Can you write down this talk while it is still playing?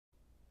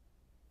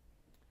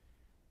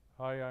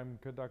Hi, I'm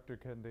Conductor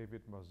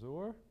Ken-David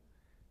Masur.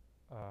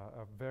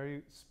 A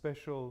very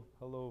special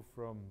hello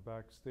from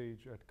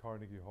backstage at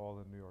Carnegie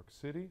Hall in New York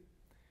City.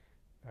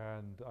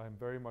 And I'm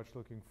very much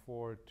looking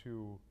forward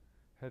to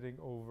heading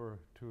over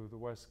to the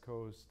West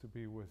Coast to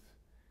be with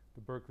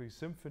the Berkeley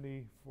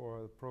Symphony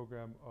for the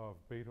program of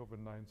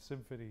Beethoven Ninth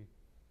Symphony,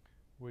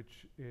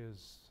 which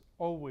is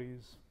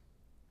always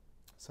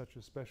such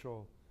a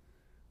special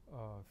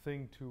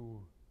thing to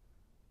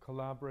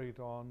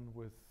collaborate on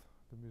with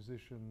the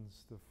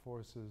musicians, the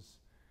forces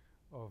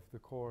of the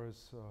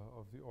chorus,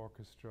 of the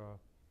orchestra,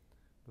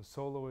 the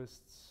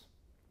soloists,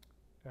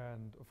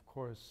 and of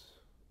course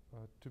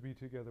to be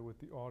together with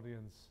the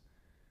audience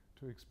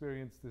to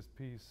experience this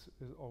piece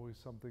is always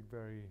something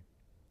very,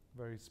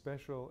 very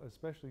special,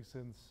 especially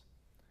since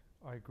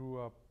I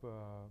grew up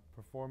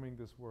performing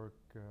this work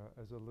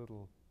as a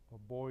little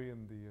boy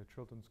in the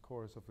children's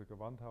chorus of the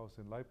Gewandhaus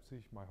in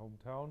Leipzig, my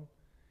hometown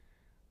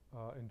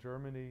in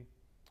Germany,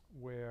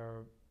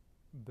 where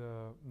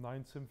the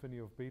Ninth Symphony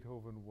of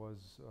Beethoven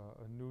was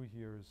a New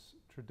Year's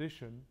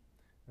tradition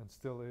and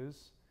still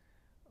is.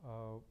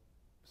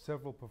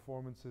 Several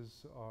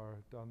performances are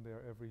done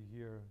there every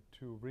year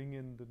to ring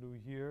in the new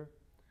year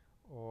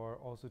or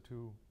also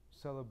to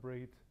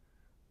celebrate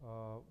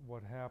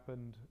what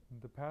happened in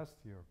the past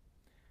year.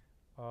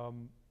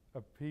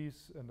 A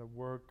piece and a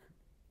work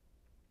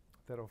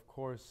that of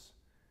course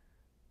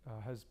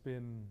has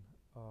been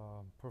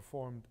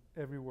performed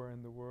everywhere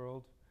in the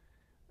world,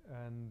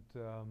 and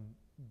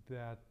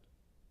that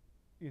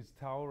is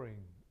towering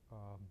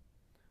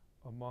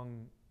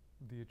among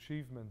the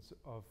achievements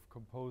of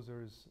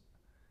composers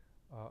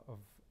of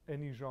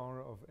any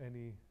genre, of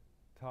any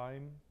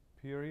time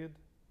period,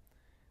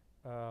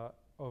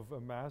 of a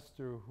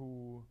master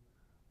who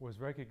was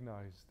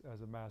recognized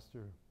as a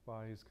master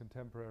by his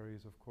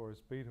contemporaries, of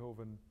course,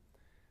 Beethoven,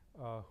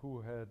 who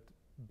had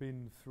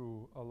been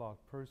through a lot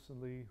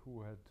personally,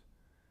 who had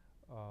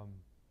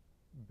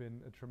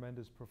been a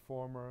tremendous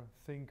performer,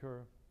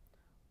 thinker,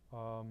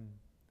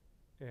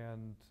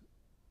 and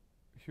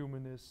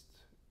humanist,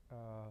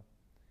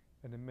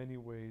 and in many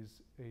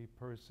ways a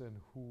person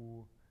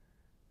who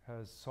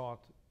has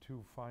sought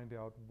to find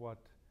out what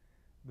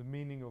the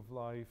meaning of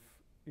life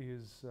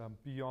is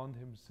beyond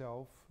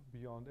himself,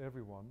 beyond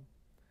everyone.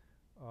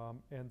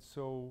 And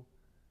so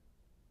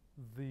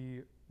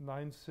the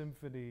Ninth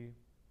Symphony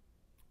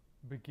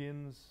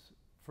begins,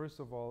 first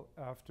of all,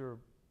 after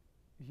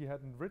he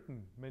hadn't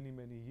written many,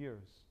 many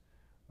years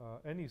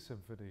any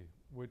symphony,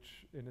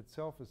 which in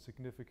itself is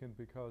significant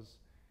because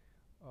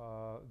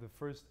the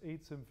first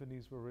 8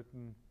 symphonies were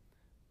written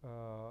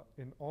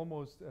in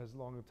almost as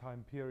long a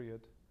time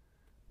period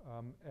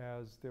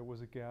as there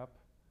was a gap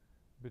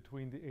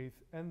between the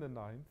 8th and the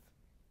 9th,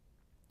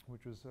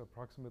 which was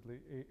approximately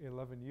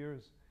 11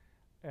 years.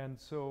 And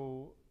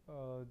so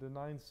the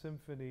Ninth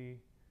Symphony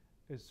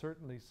is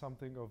certainly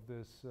something of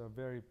this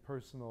very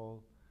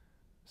personal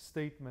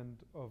statement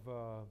of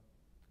a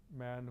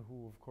man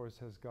who, of course,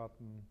 has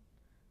gotten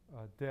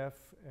deaf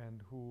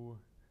and who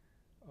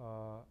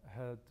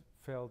had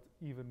felt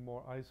even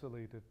more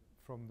isolated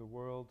from the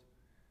world,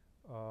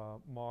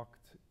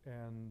 mocked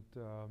and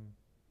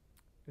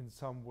in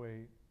some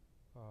way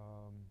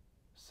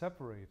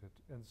separated.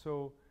 And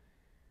so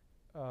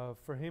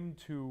for him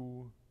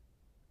to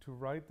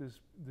write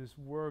this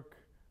work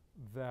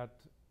that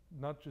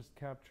not just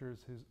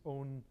captures his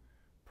own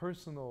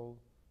personal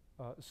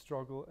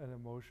struggle and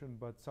emotion,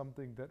 but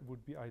something that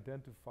would be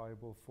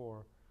identifiable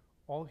for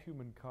all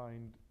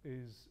humankind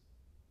is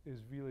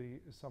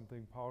really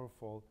something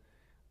powerful.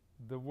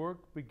 The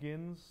work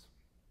begins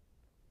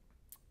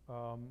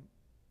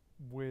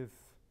with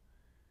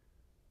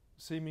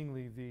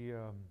seemingly the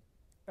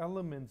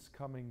elements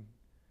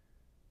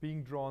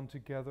being drawn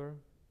together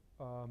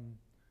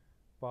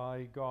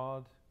by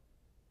God,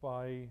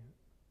 by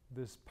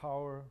this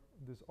power,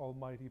 this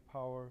almighty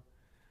power.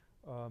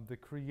 The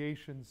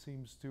creation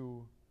seems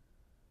to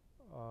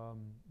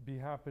be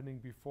happening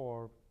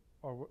before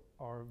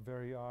our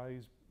very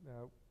eyes,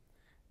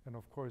 and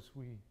of course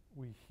we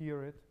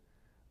hear it,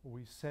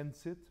 we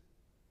sense it.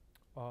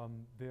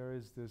 There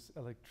is this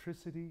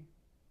electricity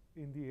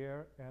in the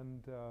air,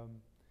 and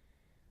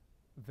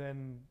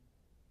then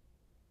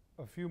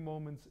a few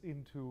moments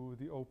into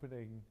the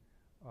opening,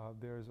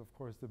 there is of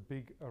course the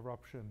big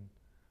eruption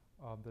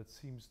that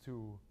seems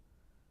to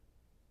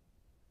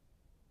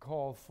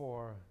call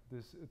for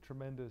this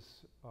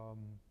tremendous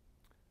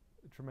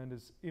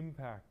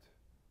impact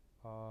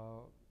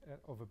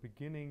of a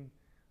beginning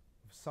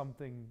of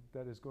something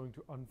that is going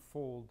to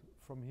unfold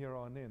from here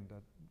on in,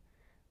 that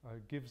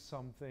gives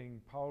something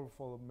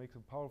powerful, makes a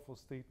powerful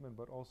statement,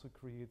 but also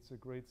creates a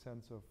great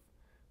sense of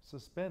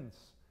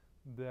suspense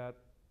that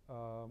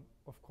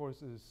of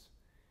course is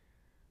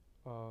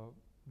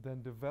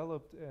then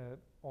developed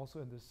also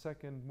in the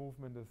second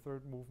movement, the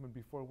third movement,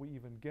 before we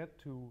even get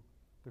to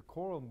the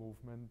choral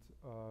movement,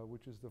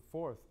 which is the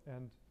fourth.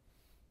 And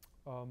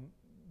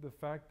the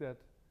fact that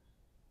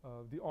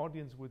the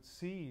audience would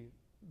see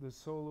the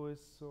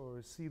soloists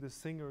or see the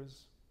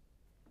singers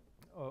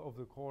of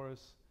the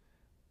chorus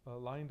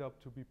lined up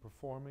to be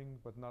performing,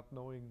 but not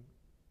knowing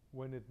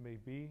when it may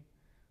be,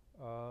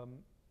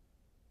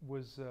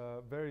 was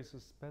very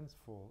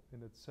suspenseful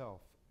in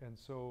itself. And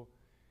so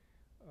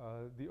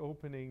the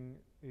opening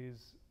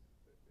is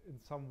in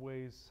some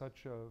ways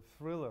such a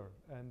thriller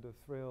and a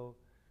thrill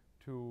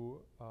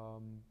to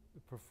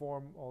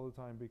perform all the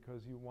time,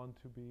 because you want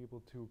to be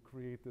able to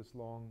create this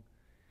long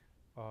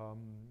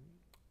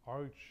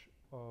arch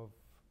of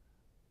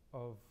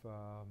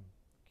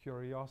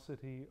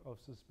curiosity, of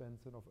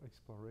suspense, and of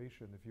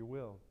exploration, if you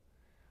will.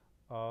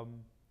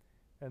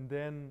 And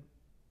then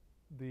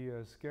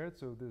the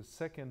scherzo, the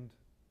second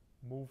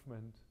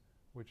movement,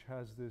 which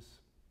has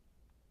this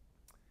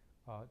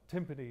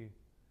timpani,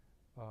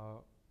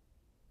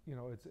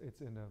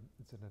 it's in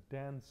a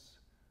dance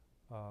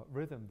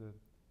rhythm,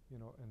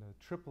 in a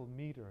triple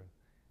meter,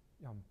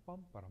 1,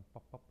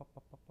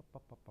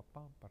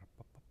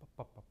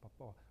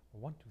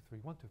 2, 3,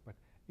 1, 2, but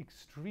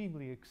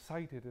extremely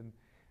excited and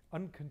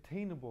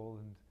uncontainable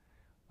and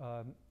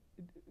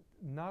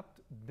not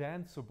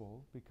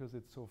danceable because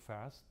it's so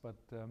fast, but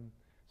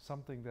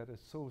something that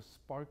is so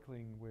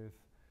sparkling with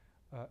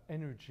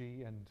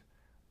energy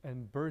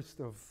and burst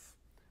of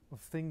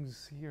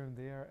things here and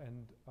there,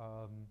 and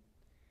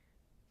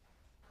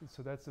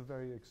so that's a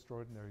very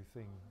extraordinary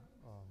thing.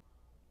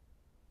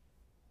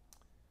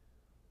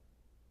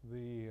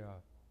 The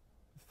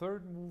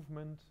third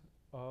movement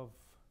of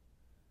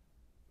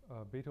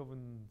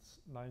Beethoven's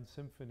Ninth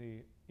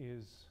Symphony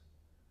is,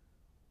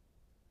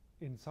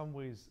 in some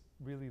ways,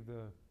 really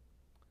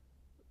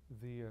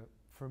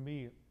for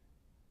me,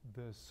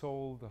 the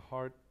soul, the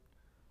heart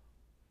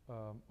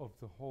of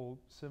the whole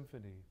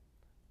symphony,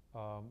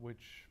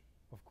 which,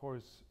 of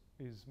course,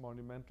 is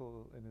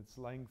monumental in its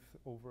length,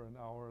 over an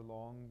hour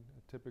long.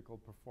 A typical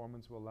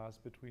performance will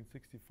last between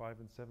 65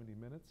 and 70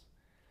 minutes.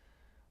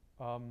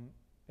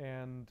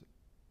 And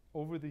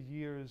over the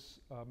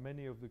years,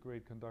 many of the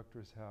great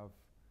conductors have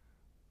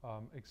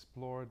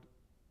explored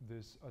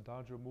this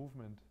adagio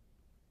movement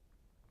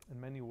in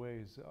many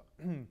ways.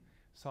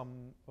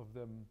 Some of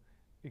them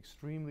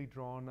extremely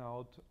drawn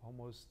out,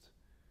 almost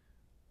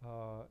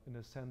in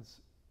a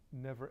sense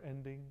never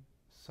ending.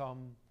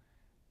 Some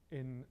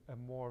in a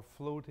more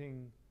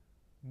floating,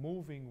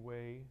 moving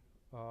way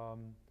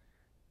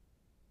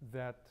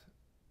that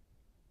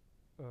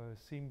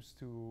seems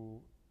to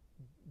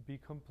be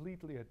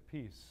completely at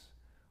peace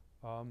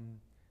and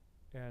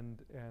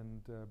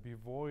be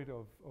void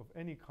of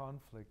any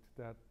conflict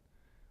that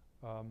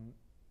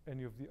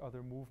any of the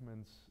other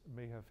movements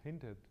may have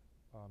hinted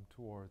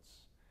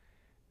towards.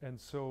 And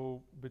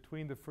so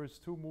between the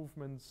first two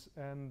movements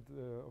and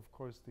of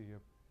course the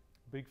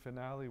big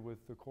finale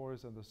with the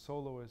chorus and the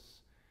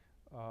soloists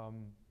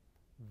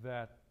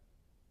that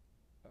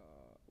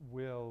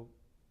will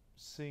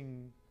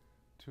sing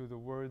to the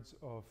words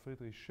of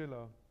Friedrich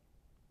Schiller,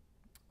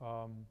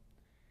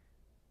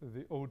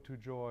 the Ode to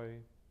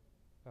Joy,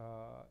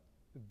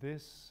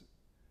 this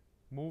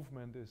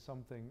movement is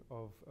something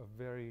of a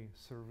very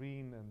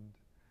serene and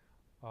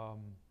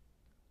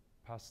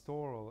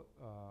pastoral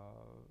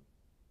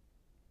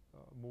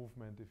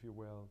movement, if you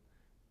will,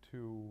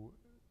 to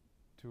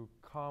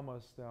calm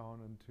us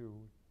down and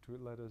to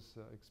let us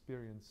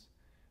experience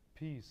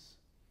peace,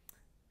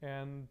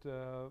 and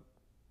to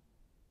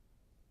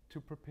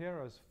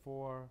prepare us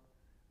for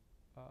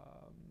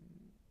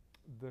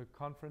the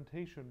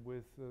confrontation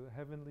with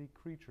heavenly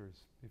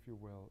creatures, if you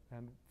will,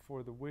 and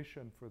for the wish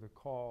and for the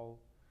call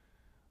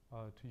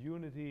to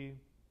unity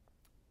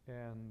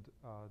and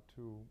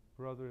to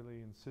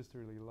brotherly and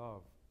sisterly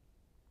love.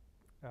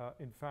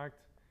 In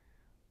fact,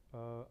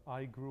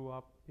 I grew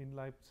up in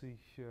Leipzig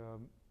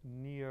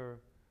near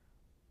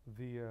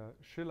the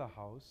Schiller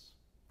House,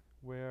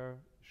 where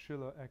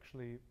Schiller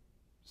actually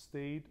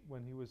stayed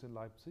when he was in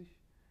Leipzig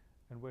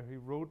and where he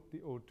wrote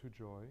the Ode to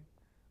Joy.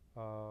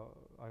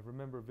 I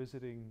remember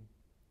visiting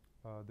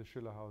the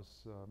Schiller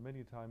House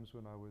many times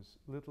when I was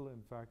little.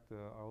 In fact,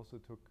 I also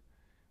took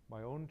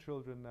my own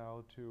children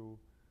now to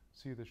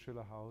see the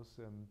Schiller House,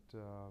 and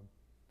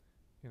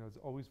it's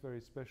always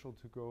very special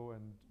to go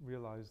and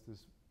realize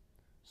this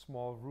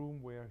small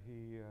room where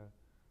he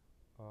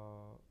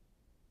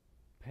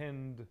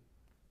penned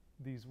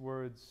these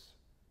words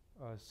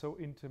so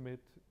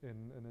intimate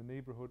in a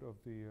neighborhood of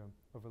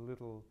a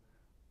little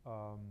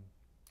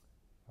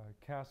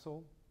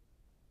castle,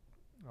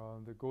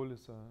 the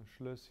Gohliser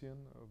Schlösschen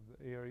of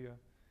the area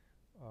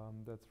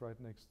that's right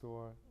next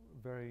door.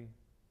 Very,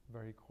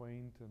 very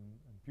quaint and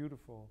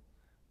beautiful,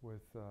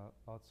 with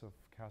lots of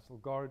castle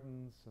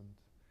gardens and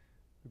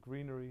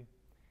greenery.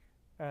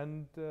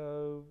 And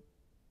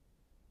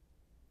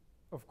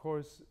of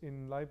course,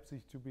 in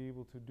Leipzig, to be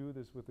able to do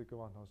this with the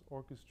Gewandhaus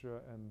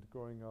Orchestra, and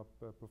growing up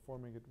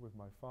performing it with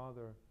my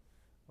father,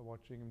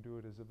 watching him do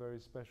it is a very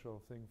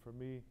special thing for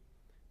me,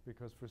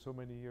 because for so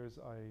many years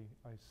I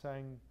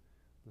sang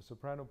the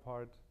soprano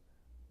part,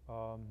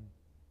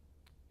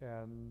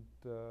 and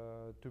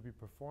to be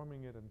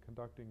performing it and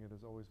conducting it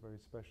is always very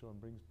special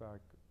and brings back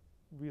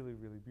really,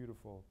 really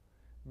beautiful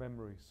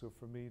memories. So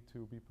for me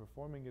to be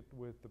performing it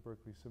with the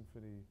Berkeley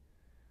Symphony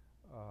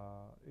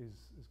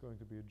is going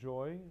to be a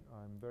joy.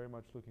 I'm very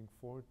much looking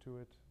forward to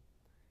it,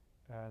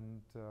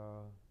 and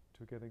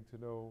to getting to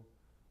know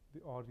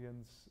the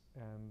audience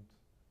and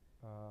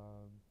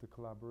the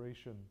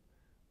collaboration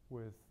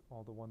with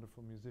all the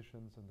wonderful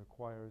musicians and the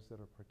choirs that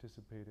are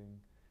participating,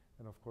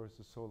 and of course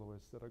the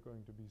soloists that are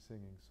going to be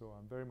singing. So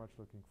I'm very much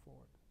looking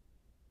forward.